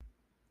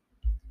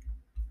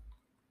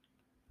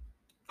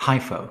Hi,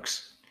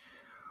 folks.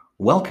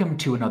 Welcome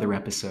to another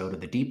episode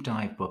of the Deep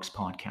Dive Books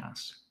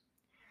podcast.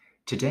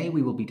 Today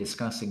we will be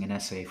discussing an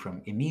essay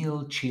from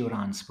Emile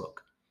Cioran's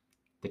book,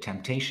 The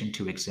Temptation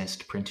to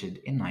Exist, printed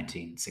in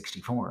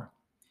 1964.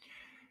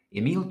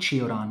 Emile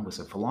Cioran was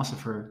a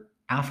philosopher,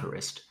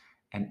 aphorist,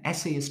 and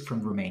essayist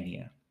from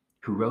Romania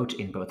who wrote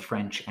in both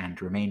French and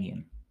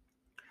Romanian.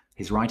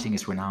 His writing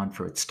is renowned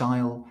for its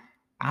style,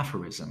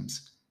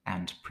 aphorisms,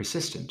 and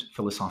persistent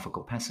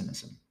philosophical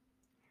pessimism.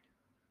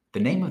 The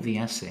name of the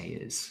essay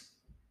is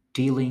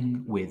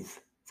Dealing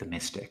with the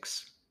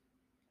Mystics.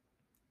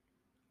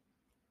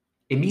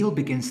 Emile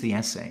begins the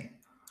essay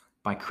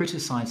by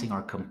criticizing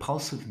our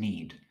compulsive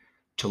need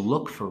to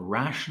look for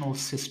rational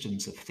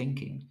systems of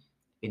thinking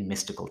in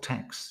mystical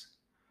texts.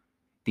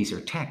 These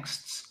are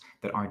texts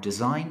that are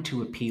designed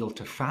to appeal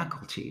to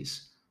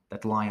faculties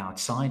that lie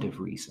outside of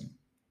reason.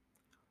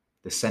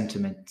 The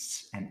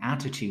sentiments and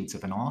attitudes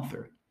of an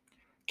author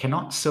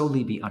cannot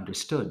solely be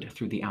understood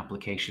through the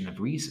application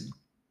of reason.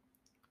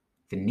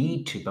 The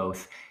need to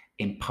both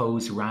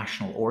impose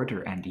rational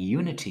order and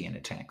unity in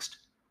a text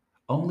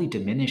only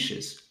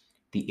diminishes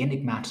the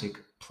enigmatic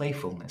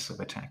playfulness of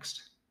a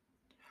text.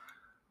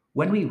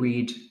 When we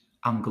read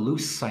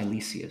Angelus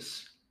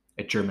Silesius,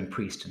 a German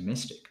priest and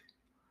mystic,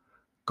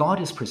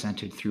 God is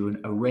presented through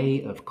an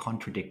array of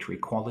contradictory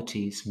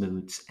qualities,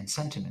 moods, and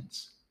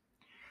sentiments.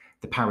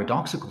 The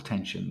paradoxical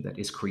tension that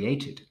is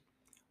created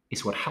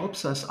is what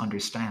helps us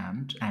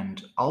understand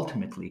and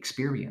ultimately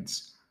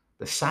experience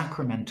the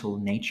sacramental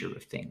nature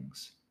of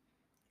things.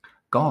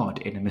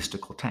 God in a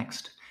mystical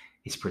text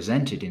is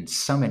presented in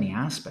so many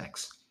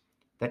aspects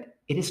that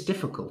it is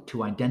difficult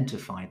to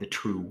identify the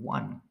true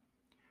one.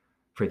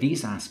 For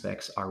these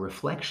aspects are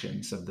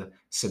reflections of the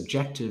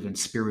subjective and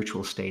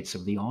spiritual states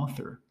of the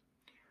author.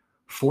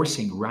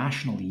 Forcing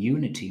rational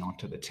unity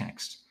onto the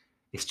text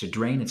is to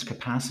drain its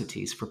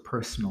capacities for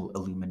personal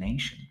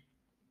illumination.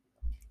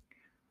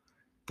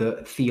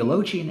 The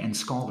theologian and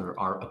scholar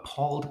are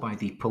appalled by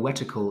the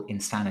poetical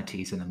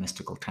insanities in a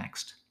mystical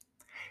text.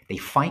 They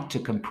fight to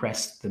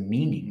compress the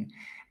meaning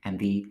and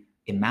the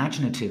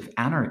imaginative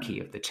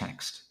anarchy of the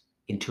text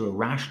into a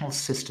rational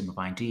system of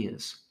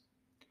ideas.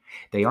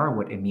 They are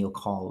what Emile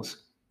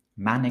calls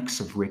manics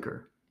of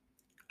rigor,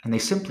 and they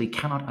simply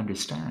cannot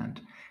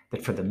understand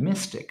that for the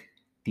mystic,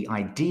 the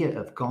idea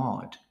of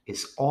God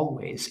is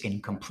always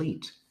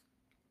incomplete,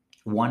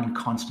 one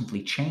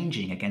constantly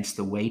changing against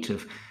the weight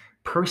of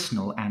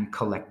personal and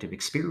collective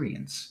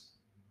experience.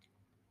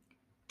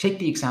 Take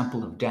the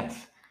example of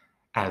death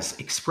as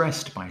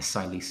expressed by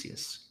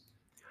Silesius.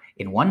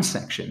 In one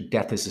section,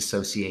 death is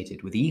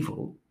associated with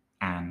evil,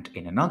 and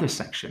in another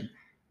section,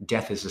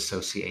 death is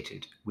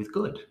associated with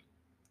good.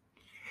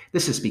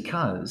 This is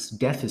because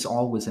death is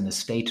always in a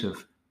state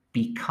of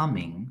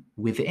becoming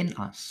within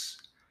us.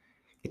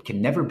 It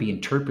can never be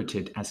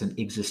interpreted as an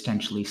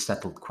existentially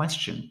settled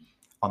question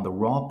on the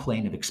raw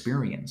plane of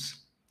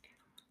experience.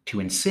 To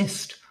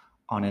insist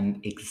on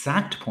an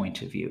exact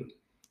point of view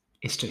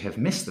is to have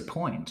missed the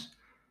point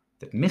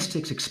that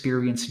mystics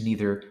experience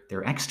neither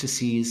their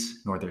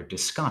ecstasies nor their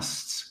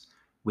disgusts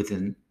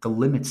within the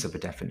limits of a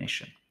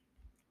definition.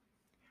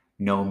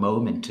 No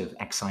moment of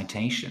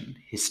excitation,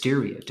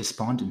 hysteria,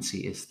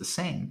 despondency is the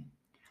same.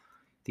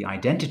 The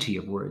identity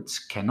of words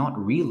cannot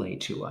relay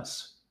to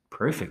us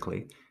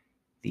perfectly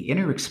the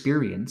inner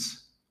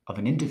experience of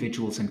an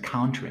individual's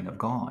encountering of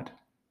God.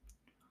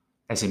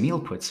 As Emile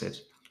puts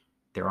it,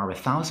 there are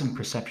 1,000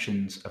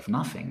 perceptions of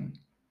nothing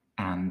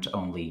and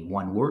only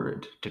one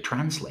word to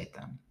translate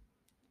them.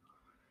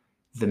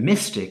 The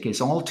mystic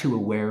is all too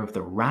aware of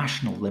the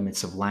rational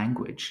limits of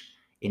language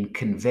in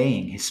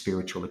conveying his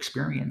spiritual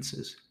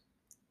experiences.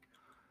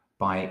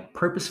 By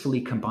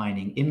purposefully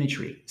combining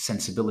imagery,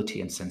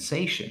 sensibility, and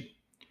sensation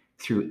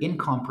through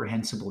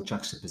incomprehensible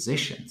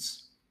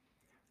juxtapositions,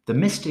 the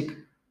mystic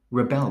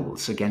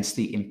rebels against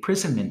the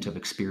imprisonment of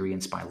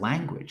experience by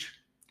language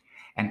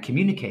and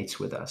communicates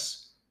with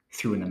us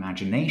through an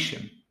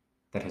imagination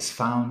that has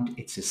found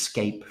its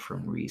escape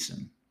from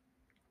reason.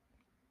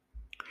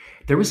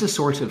 There is a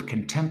sort of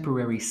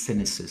contemporary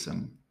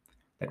cynicism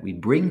that we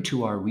bring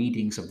to our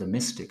readings of the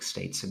mystics,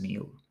 states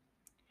Emile,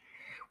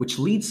 which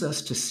leads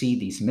us to see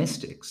these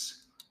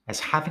mystics as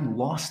having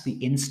lost the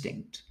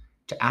instinct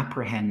to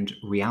apprehend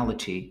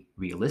reality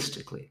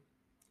realistically,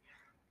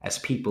 as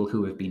people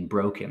who have been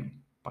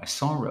broken by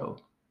sorrow,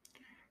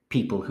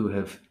 people who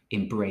have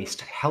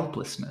embraced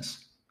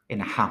helplessness in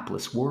a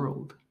hapless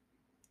world.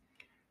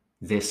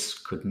 This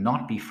could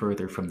not be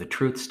further from the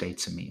truth,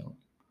 states Emile.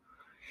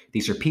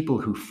 These are people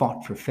who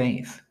fought for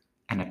faith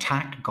and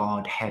attacked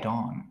God head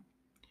on.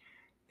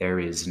 There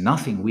is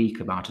nothing weak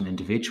about an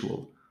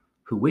individual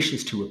who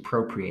wishes to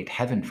appropriate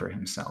heaven for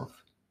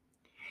himself.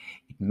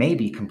 It may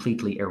be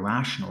completely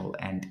irrational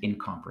and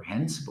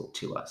incomprehensible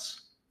to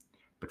us,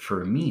 but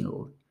for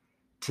Emile,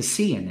 to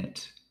see in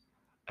it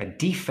a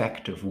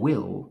defect of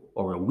will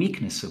or a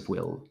weakness of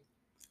will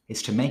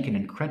is to make an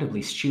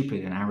incredibly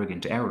stupid and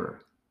arrogant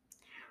error.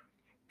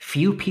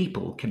 Few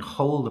people can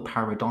hold the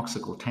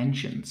paradoxical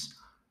tensions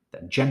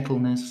that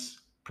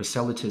gentleness,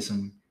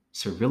 proselytism,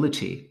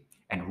 servility,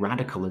 and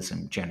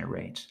radicalism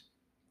generate.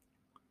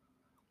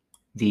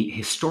 The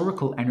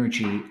historical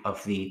energy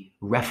of the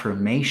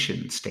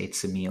Reformation,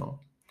 states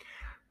Emile,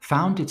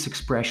 found its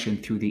expression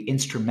through the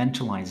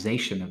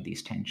instrumentalization of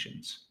these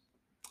tensions.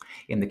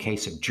 In the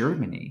case of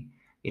Germany,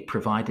 it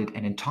provided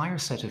an entire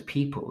set of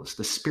peoples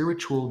the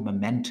spiritual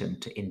momentum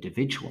to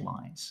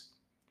individualize.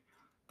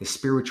 The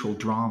spiritual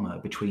drama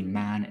between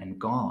man and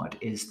God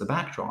is the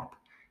backdrop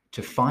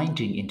to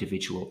finding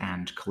individual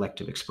and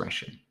collective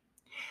expression.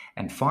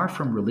 And far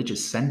from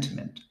religious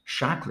sentiment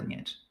shackling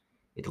it,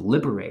 it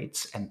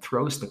liberates and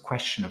throws the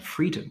question of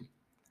freedom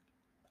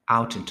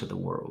out into the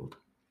world.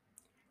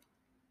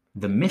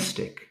 The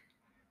mystic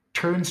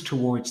turns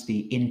towards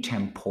the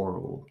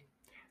intemporal,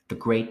 the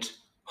great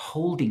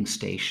holding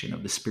station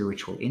of the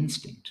spiritual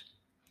instinct,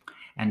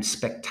 and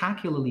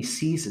spectacularly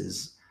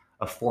seizes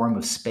a form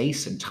of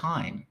space and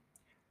time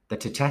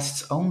that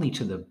attests only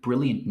to the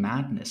brilliant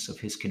madness of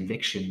his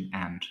conviction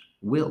and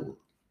will.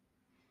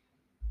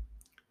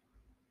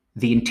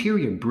 The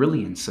interior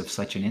brilliance of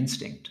such an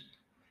instinct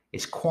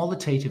is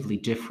qualitatively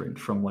different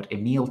from what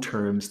Emile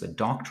terms the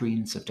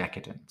doctrines of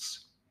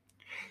decadence.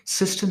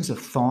 Systems of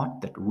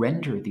thought that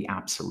render the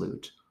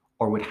absolute,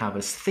 or would have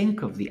us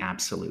think of the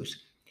absolute,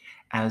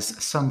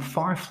 as some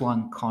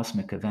far-flung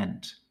cosmic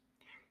event,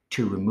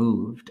 too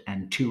removed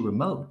and too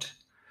remote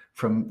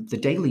from the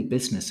daily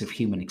business of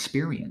human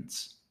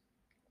experience.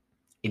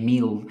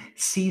 Emile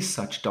sees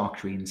such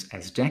doctrines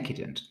as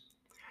decadent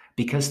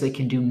because they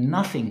can do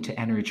nothing to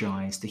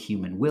energize the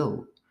human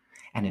will,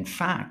 and in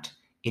fact,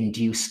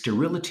 induce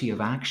sterility of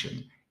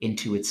action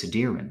into its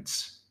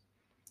adherents.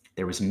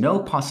 There is no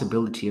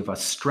possibility of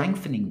us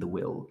strengthening the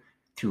will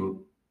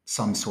through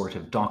some sort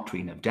of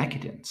doctrine of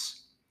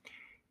decadence.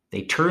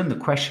 They turn the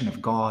question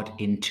of God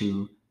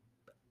into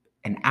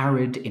an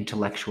arid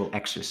intellectual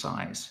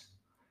exercise.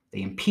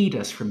 They impede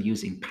us from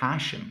using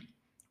passion,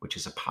 which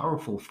is a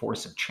powerful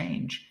force of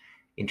change,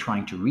 in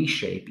trying to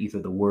reshape either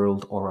the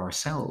world or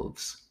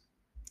ourselves.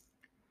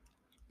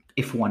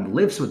 If one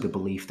lives with the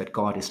belief that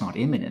God is not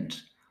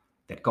immanent,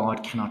 that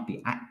God cannot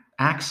be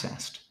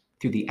accessed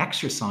through the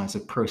exercise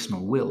of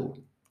personal will,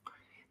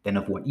 then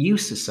of what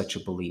use is such a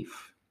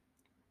belief?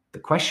 The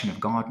question of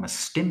God must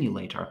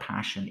stimulate our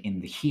passion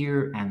in the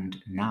here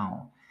and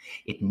now.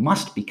 It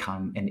must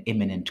become an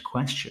immanent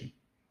question.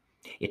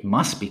 It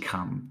must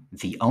become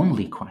the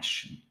only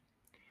question.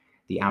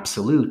 The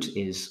absolute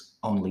is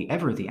only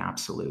ever the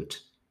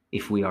absolute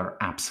if we are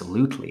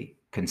absolutely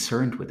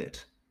concerned with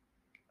it.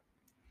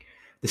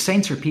 The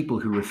saints are people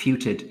who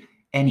refuted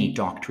any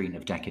doctrine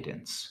of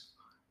decadence.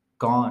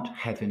 God,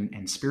 heaven,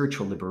 and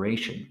spiritual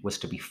liberation was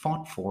to be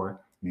fought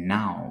for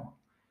now.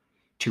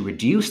 To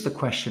reduce the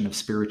question of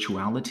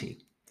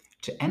spirituality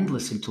to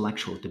endless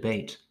intellectual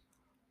debate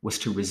was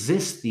to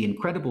resist the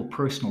incredible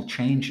personal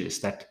changes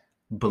that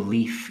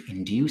belief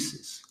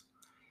induces.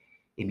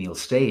 Emile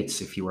states,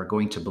 if you are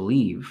going to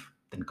believe,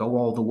 then go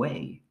all the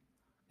way.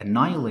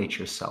 Annihilate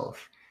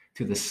yourself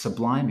through the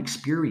sublime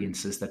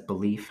experiences that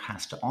belief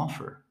has to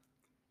offer.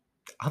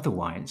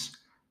 Otherwise,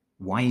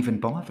 why even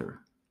bother?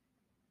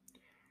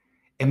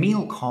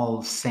 Emile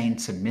calls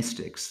saints and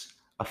mystics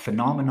a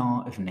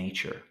phenomena of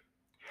nature.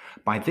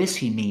 By this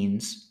he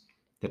means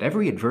that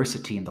every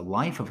adversity in the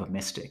life of a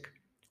mystic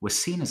was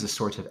seen as a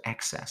sort of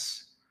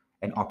excess,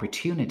 an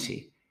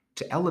opportunity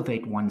to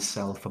elevate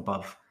oneself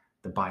above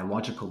the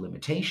biological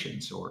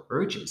limitations or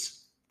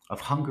urges of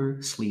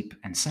hunger, sleep,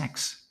 and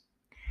sex.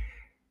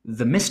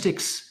 The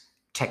mystic's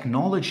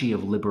technology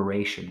of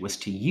liberation was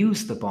to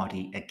use the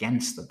body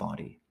against the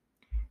body,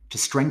 to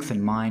strengthen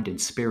mind and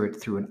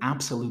spirit through an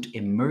absolute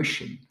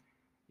immersion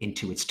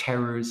into its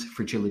terrors,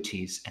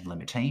 fragilities, and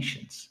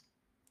limitations.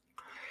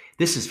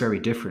 This is very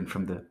different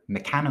from the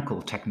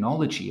mechanical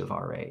technology of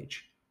our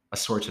age, a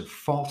sort of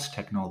false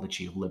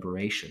technology of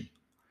liberation,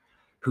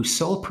 whose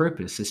sole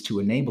purpose is to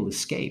enable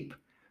escape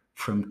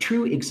from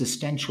true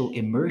existential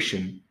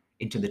immersion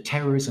into the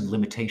terrors and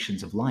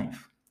limitations of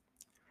life.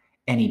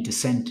 Any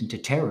descent into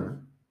terror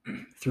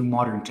through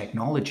modern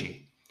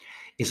technology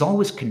is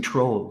always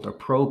controlled or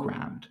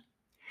programmed.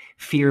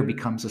 Fear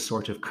becomes a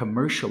sort of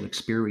commercial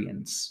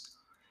experience,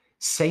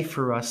 safe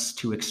for us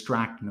to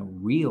extract no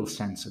real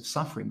sense of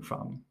suffering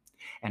from,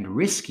 and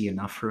risky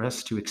enough for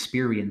us to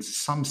experience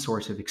some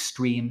sort of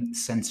extreme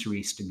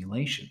sensory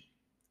stimulation.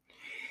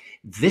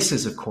 This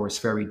is, of course,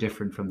 very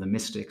different from the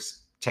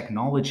mystics'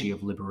 technology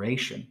of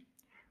liberation,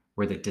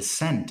 where the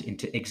descent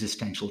into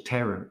existential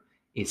terror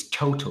is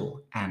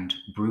total and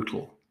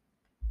brutal.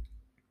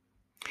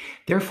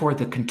 Therefore,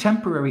 the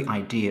contemporary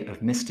idea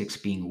of mystics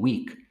being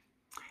weak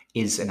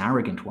is an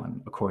arrogant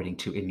one, according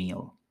to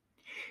Emile.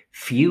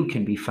 Few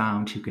can be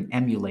found who can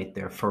emulate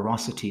their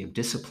ferocity of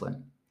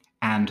discipline,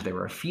 and there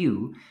are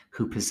few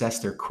who possess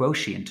their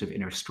quotient of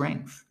inner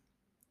strength.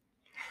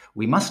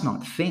 We must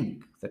not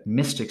think that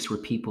mystics were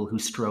people who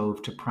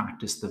strove to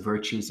practice the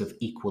virtues of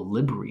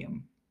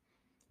equilibrium.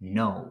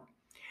 No,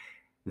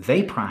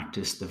 they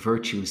practiced the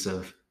virtues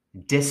of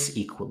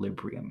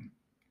disequilibrium.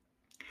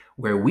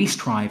 Where we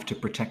strive to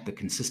protect the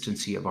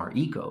consistency of our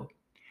ego,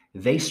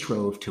 they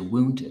strove to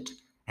wound it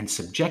and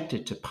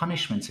subjected to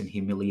punishments and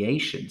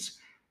humiliations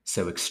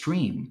so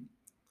extreme,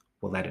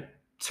 well, that it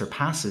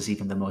surpasses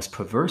even the most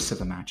perverse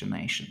of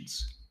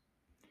imaginations.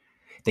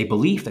 They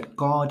believed that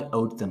God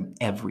owed them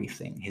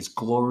everything, his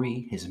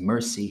glory, his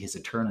mercy, his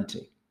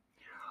eternity.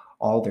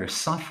 All their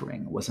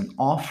suffering was an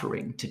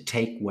offering to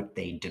take what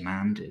they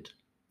demanded.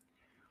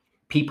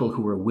 People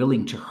who were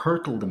willing to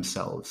hurtle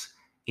themselves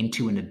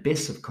into an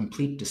abyss of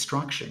complete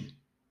destruction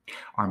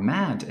are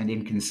mad and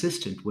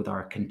inconsistent with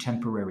our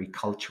contemporary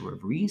culture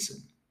of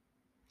reason.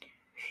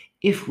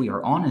 If we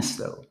are honest,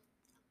 though,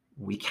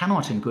 we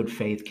cannot in good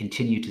faith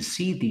continue to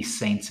see these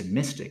saints and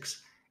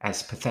mystics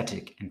as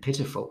pathetic and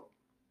pitiful.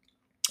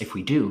 If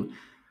we do,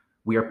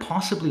 we are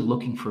possibly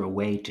looking for a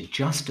way to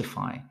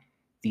justify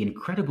the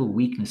incredible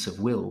weakness of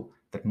will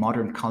that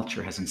modern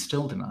culture has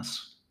instilled in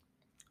us.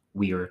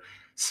 We are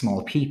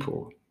small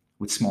people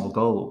with small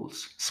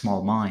goals,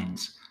 small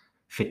minds,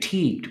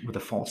 fatigued with a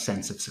false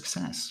sense of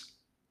success.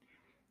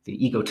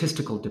 The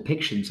egotistical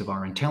depictions of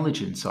our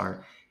intelligence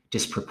are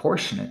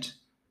disproportionate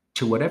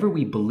to whatever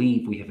we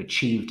believe we have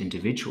achieved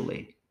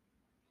individually.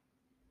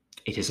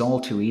 It is all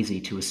too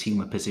easy to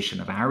assume a position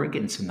of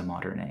arrogance in the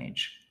modern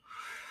age.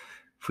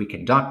 If we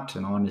conduct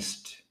an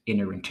honest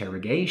inner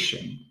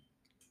interrogation,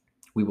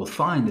 we will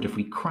find that if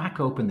we crack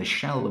open the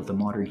shell of the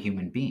modern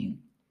human being,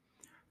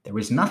 there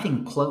is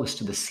nothing close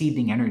to the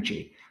seething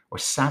energy or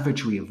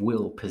savagery of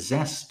will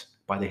possessed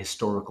by the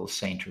historical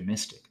saint or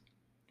mystic.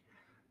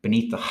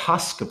 Beneath the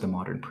husk of the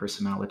modern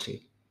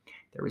personality,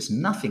 there is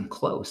nothing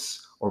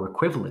close or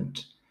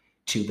equivalent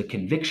to the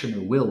conviction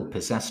or will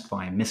possessed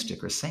by a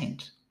mystic or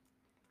saint.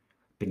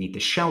 Beneath the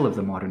shell of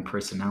the modern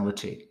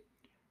personality,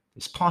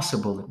 it's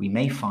possible that we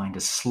may find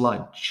a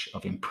sludge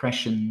of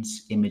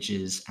impressions,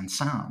 images, and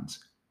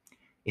sounds,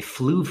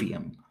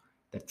 effluvium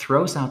that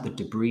throws out the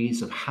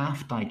debris of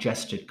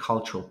half-digested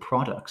cultural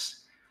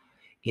products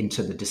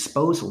into the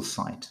disposal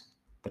site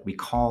that we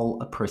call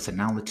a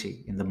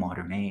personality in the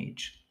modern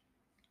age.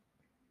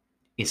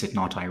 Is it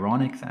not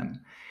ironic, then,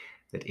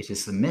 that it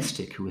is the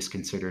mystic who is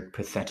considered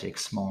pathetic,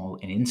 small,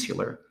 and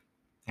insular,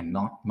 and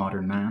not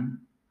modern man?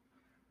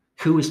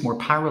 Who is more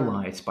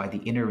paralyzed by the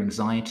inner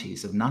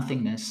anxieties of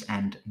nothingness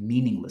and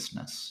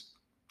meaninglessness,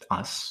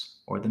 us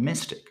or the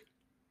mystic?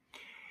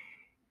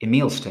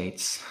 Emile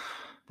states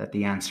that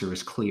the answer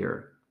is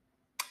clear,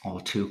 all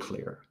too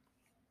clear.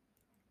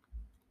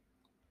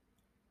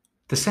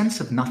 The sense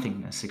of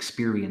nothingness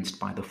experienced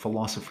by the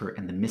philosopher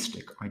and the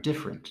mystic are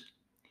different.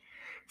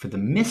 For the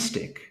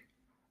mystic,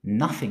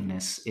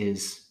 nothingness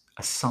is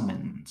a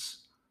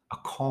summons, a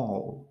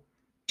call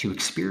to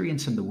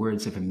experience, in the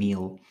words of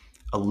Emile,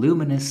 a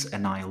luminous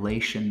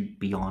annihilation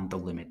beyond the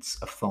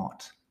limits of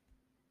thought.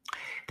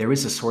 There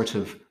is a sort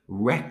of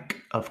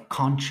wreck of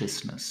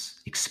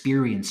consciousness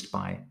experienced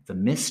by the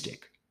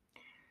mystic.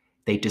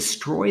 They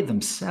destroy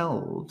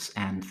themselves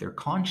and their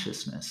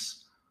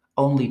consciousness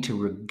only to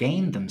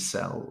regain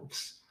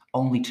themselves,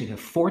 only to have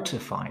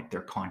fortified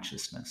their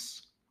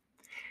consciousness.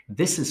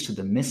 This is to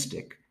the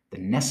mystic the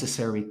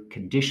necessary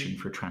condition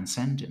for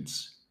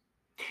transcendence.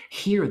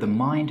 Here, the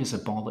mind is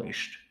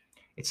abolished,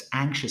 its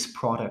anxious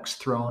products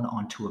thrown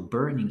onto a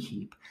burning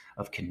heap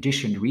of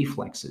conditioned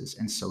reflexes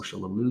and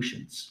social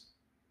illusions.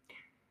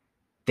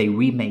 They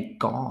remake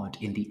God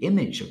in the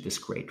image of this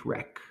great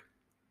wreck.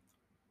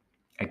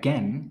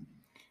 Again,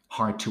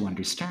 hard to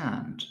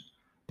understand,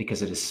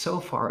 because it is so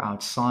far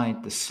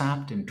outside the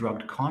sapped and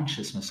drugged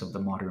consciousness of the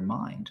modern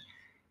mind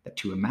that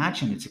to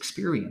imagine its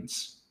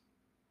experience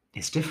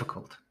is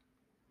difficult.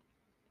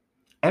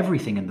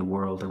 Everything in the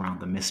world around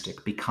the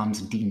mystic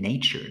becomes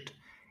denatured.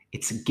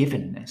 Its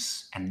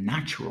givenness and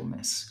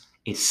naturalness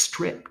is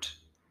stripped,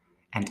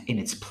 and in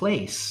its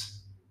place,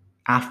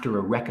 after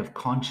a wreck of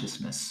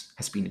consciousness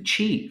has been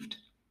achieved,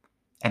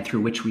 and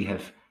through which we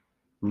have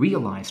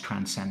realized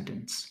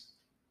transcendence,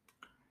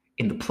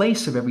 in the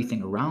place of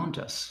everything around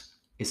us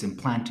is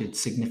implanted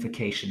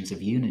significations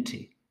of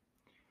unity.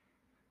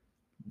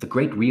 The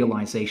great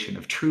realization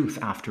of truth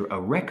after a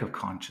wreck of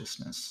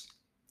consciousness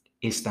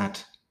is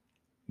that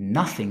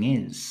nothing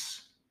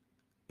is,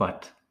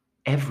 but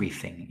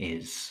everything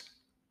is.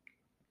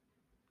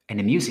 An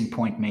amusing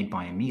point made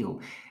by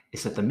Emile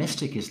is that the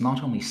mystic is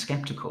not only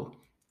skeptical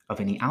of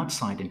any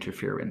outside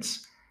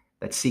interference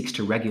that seeks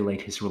to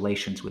regulate his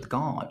relations with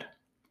God,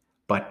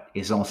 but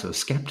is also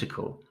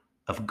skeptical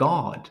of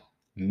God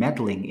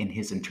meddling in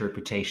his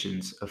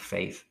interpretations of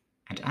faith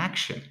and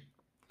action.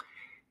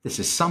 This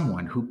is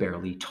someone who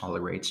barely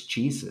tolerates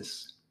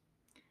Jesus.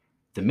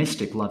 The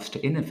mystic loves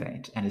to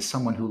innovate and is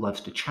someone who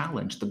loves to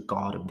challenge the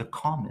God of the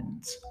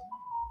commons.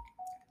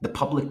 The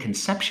public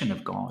conception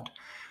of God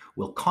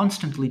will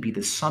constantly be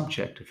the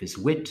subject of his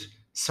wit,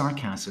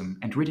 sarcasm,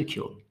 and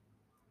ridicule.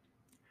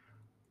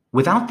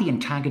 Without the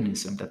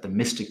antagonism that the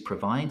mystic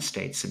provides,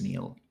 states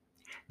Emile,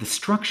 the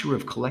structure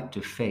of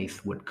collective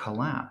faith would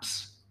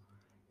collapse.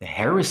 The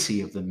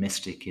heresy of the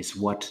mystic is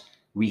what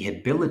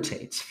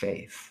rehabilitates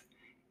faith,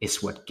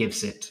 is what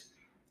gives it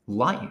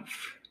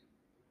life.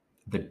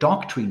 The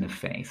doctrine of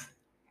faith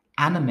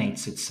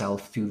animates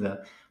itself through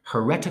the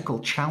heretical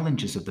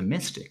challenges of the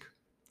mystic,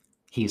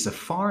 He is a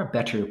far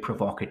better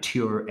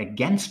provocateur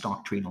against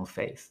doctrinal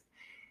faith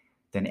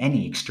than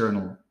any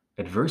external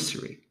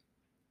adversary,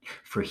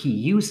 for he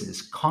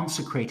uses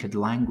consecrated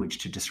language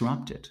to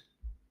disrupt it.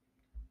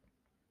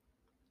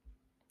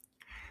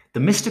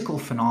 The mystical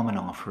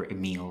phenomena for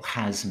Emile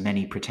has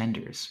many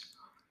pretenders,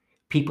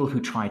 people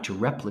who try to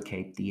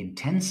replicate the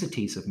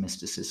intensities of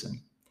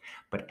mysticism,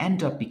 but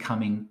end up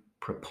becoming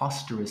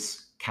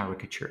preposterous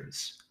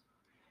caricatures.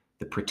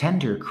 The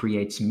pretender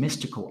creates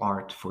mystical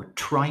art for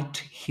trite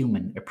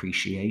human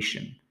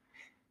appreciation.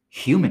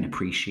 Human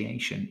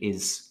appreciation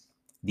is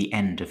the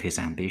end of his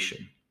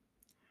ambition.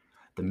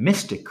 The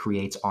mystic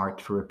creates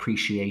art for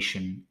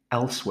appreciation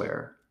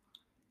elsewhere.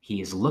 He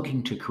is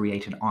looking to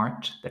create an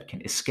art that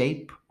can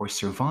escape or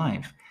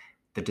survive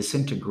the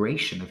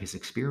disintegration of his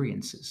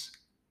experiences.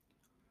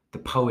 The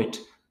poet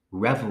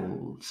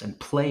revels and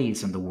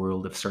plays in the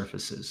world of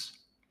surfaces,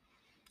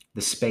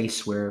 the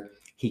space where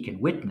he can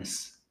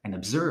witness and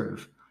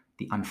observe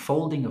the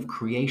unfolding of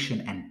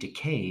creation and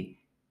decay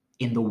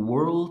in the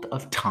world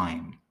of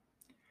time.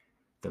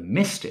 The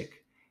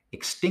mystic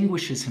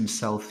extinguishes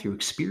himself through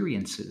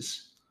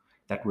experiences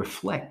that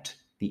reflect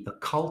the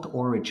occult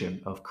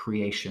origin of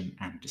creation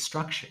and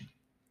destruction.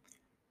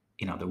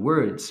 In other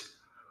words,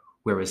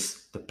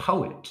 whereas the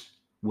poet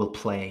will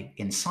play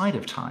inside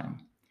of time,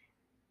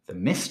 the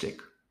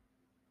mystic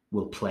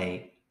will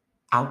play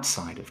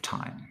outside of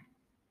time.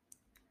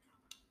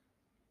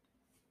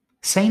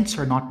 Saints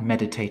are not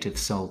meditative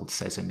souls,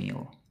 says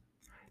Emile.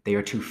 They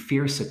are too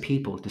fierce a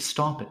people to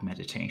stop at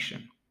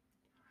meditation.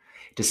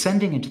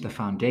 Descending into the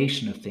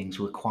foundation of things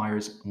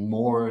requires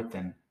more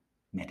than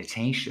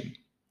meditation.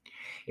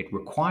 It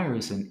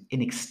requires an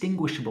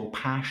inextinguishable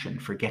passion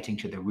for getting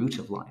to the root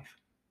of life,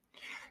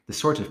 the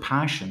sort of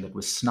passion that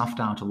was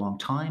snuffed out a long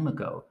time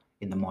ago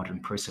in the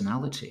modern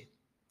personality.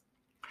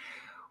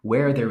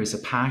 Where there is a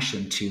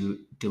passion to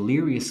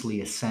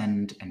deliriously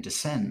ascend and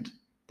descend,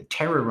 the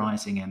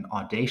terrorizing and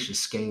audacious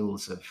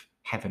scales of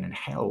heaven and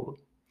hell,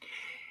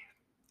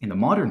 in the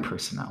modern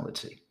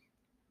personality,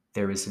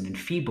 there is an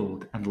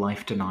enfeebled and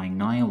life-denying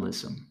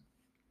nihilism.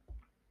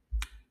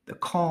 The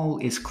call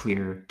is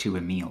clear to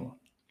Emile.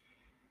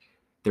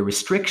 The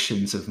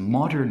restrictions of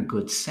modern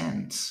good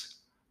sense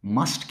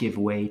must give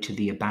way to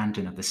the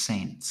abandon of the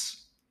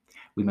saints.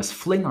 We must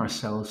fling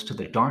ourselves to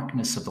the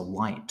darkness of the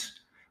light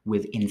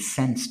with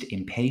incensed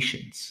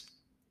impatience,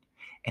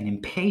 an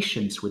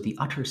impatience with the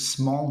utter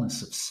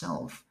smallness of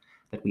self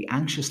that we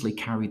anxiously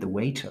carry the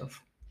weight of.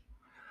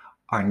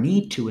 Our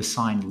need to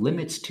assign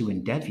limits to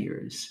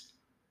endeavors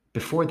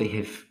before they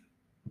have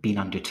been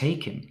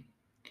undertaken,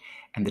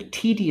 and the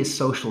tedious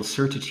social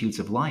certitudes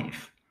of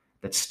life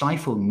that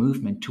stifle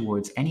movement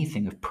towards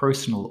anything of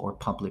personal or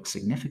public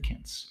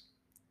significance.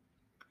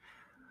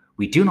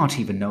 We do not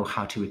even know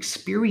how to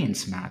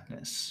experience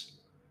madness,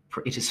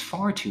 for it is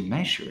far too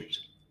measured.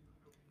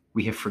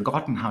 We have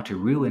forgotten how to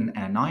ruin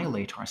and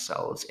annihilate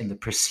ourselves in the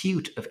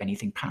pursuit of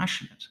anything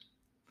passionate.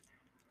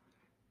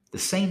 The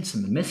saints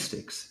and the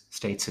mystics,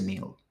 states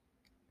Emile,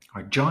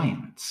 are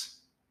giants.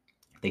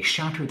 They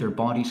shatter their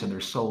bodies and their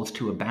souls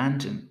to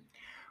abandon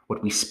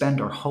what we spend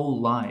our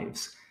whole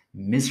lives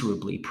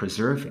miserably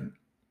preserving.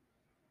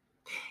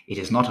 It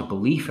is not a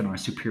belief in our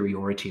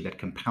superiority that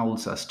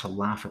compels us to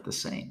laugh at the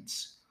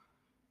saints.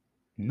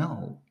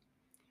 No,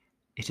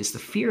 it is the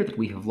fear that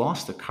we have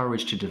lost the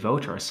courage to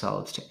devote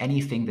ourselves to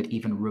anything that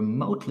even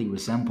remotely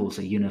resembles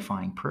a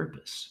unifying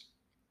purpose.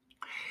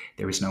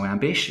 There is no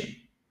ambition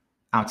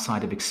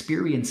outside of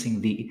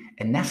experiencing the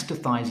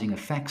anesthetizing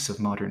effects of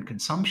modern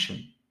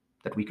consumption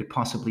that we could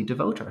possibly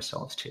devote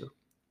ourselves to.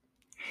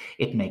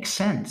 It makes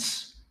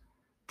sense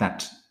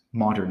that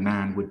modern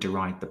man would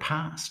deride the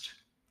past,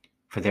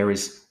 for there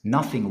is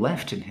nothing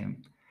left in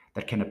him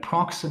that can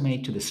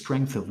approximate to the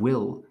strength of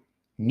will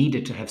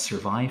needed to have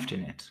survived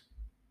in it.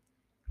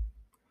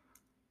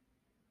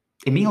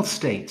 Emile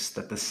states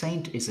that the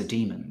saint is a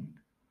demon,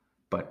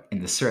 but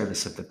in the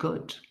service of the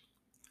good.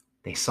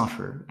 They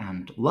suffer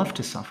and love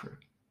to suffer.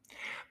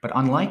 But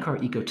unlike our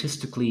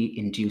egotistically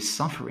induced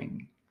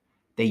suffering,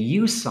 they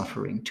use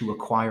suffering to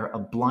acquire a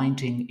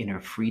blinding inner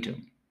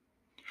freedom.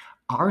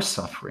 Our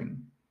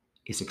suffering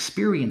is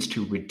experienced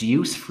to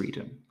reduce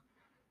freedom,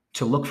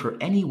 to look for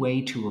any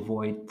way to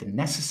avoid the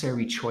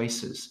necessary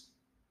choices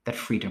that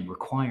freedom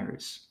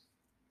requires.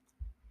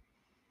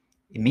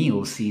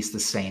 Emile sees the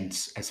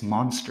saints as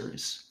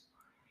monsters.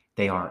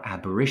 They are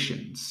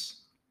aberrations,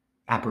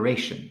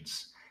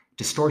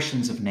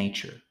 distortions of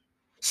nature,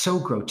 so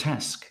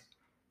grotesque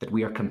that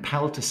we are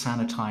compelled to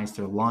sanitize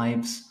their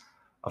lives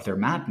of their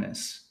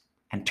madness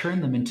and turn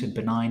them into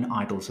benign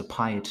idols of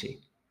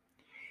piety,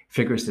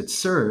 figures that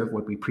serve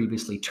what we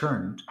previously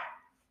termed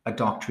a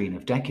doctrine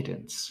of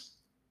decadence.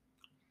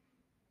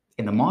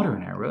 In the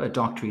modern era, a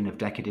doctrine of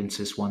decadence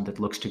is one that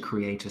looks to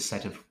create a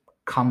set of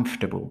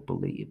comfortable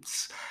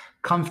beliefs,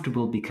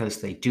 comfortable because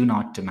they do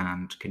not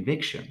demand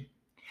conviction,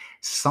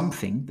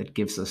 something that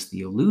gives us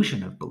the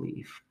illusion of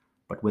belief,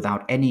 but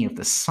without any of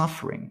the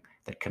suffering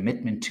that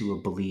commitment to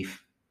a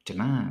belief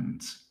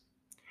demands.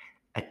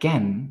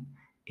 Again,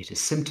 it is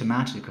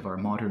symptomatic of our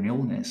modern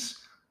illness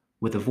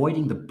with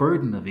avoiding the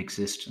burden of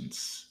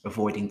existence,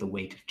 avoiding the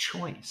weight of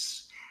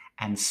choice,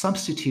 and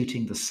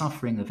substituting the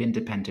suffering of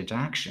independent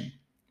action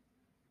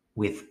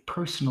with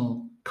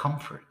personal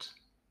comfort.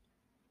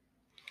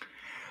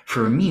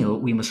 For Emile,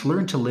 we must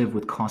learn to live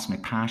with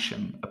cosmic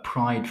passion, a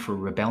pride for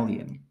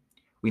rebellion.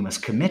 We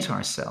must commit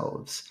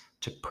ourselves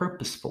to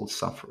purposeful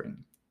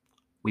suffering.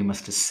 We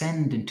must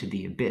ascend into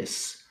the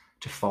abyss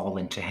to fall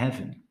into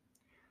heaven.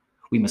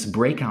 We must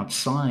break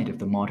outside of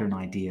the modern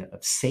idea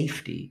of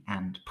safety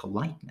and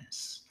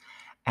politeness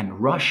and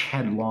rush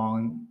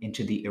headlong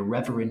into the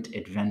irreverent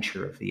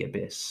adventure of the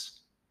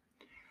abyss.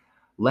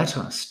 Let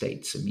us,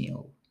 states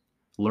Emile,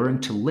 learn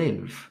to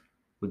live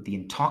with the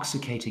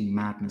intoxicating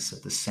madness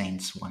of the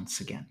saints once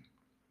again.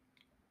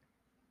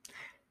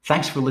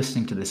 Thanks for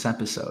listening to this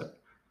episode.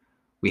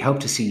 We hope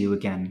to see you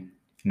again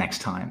next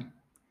time.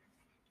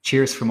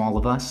 Cheers from all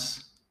of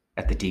us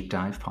at the Deep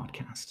Dive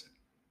Podcast.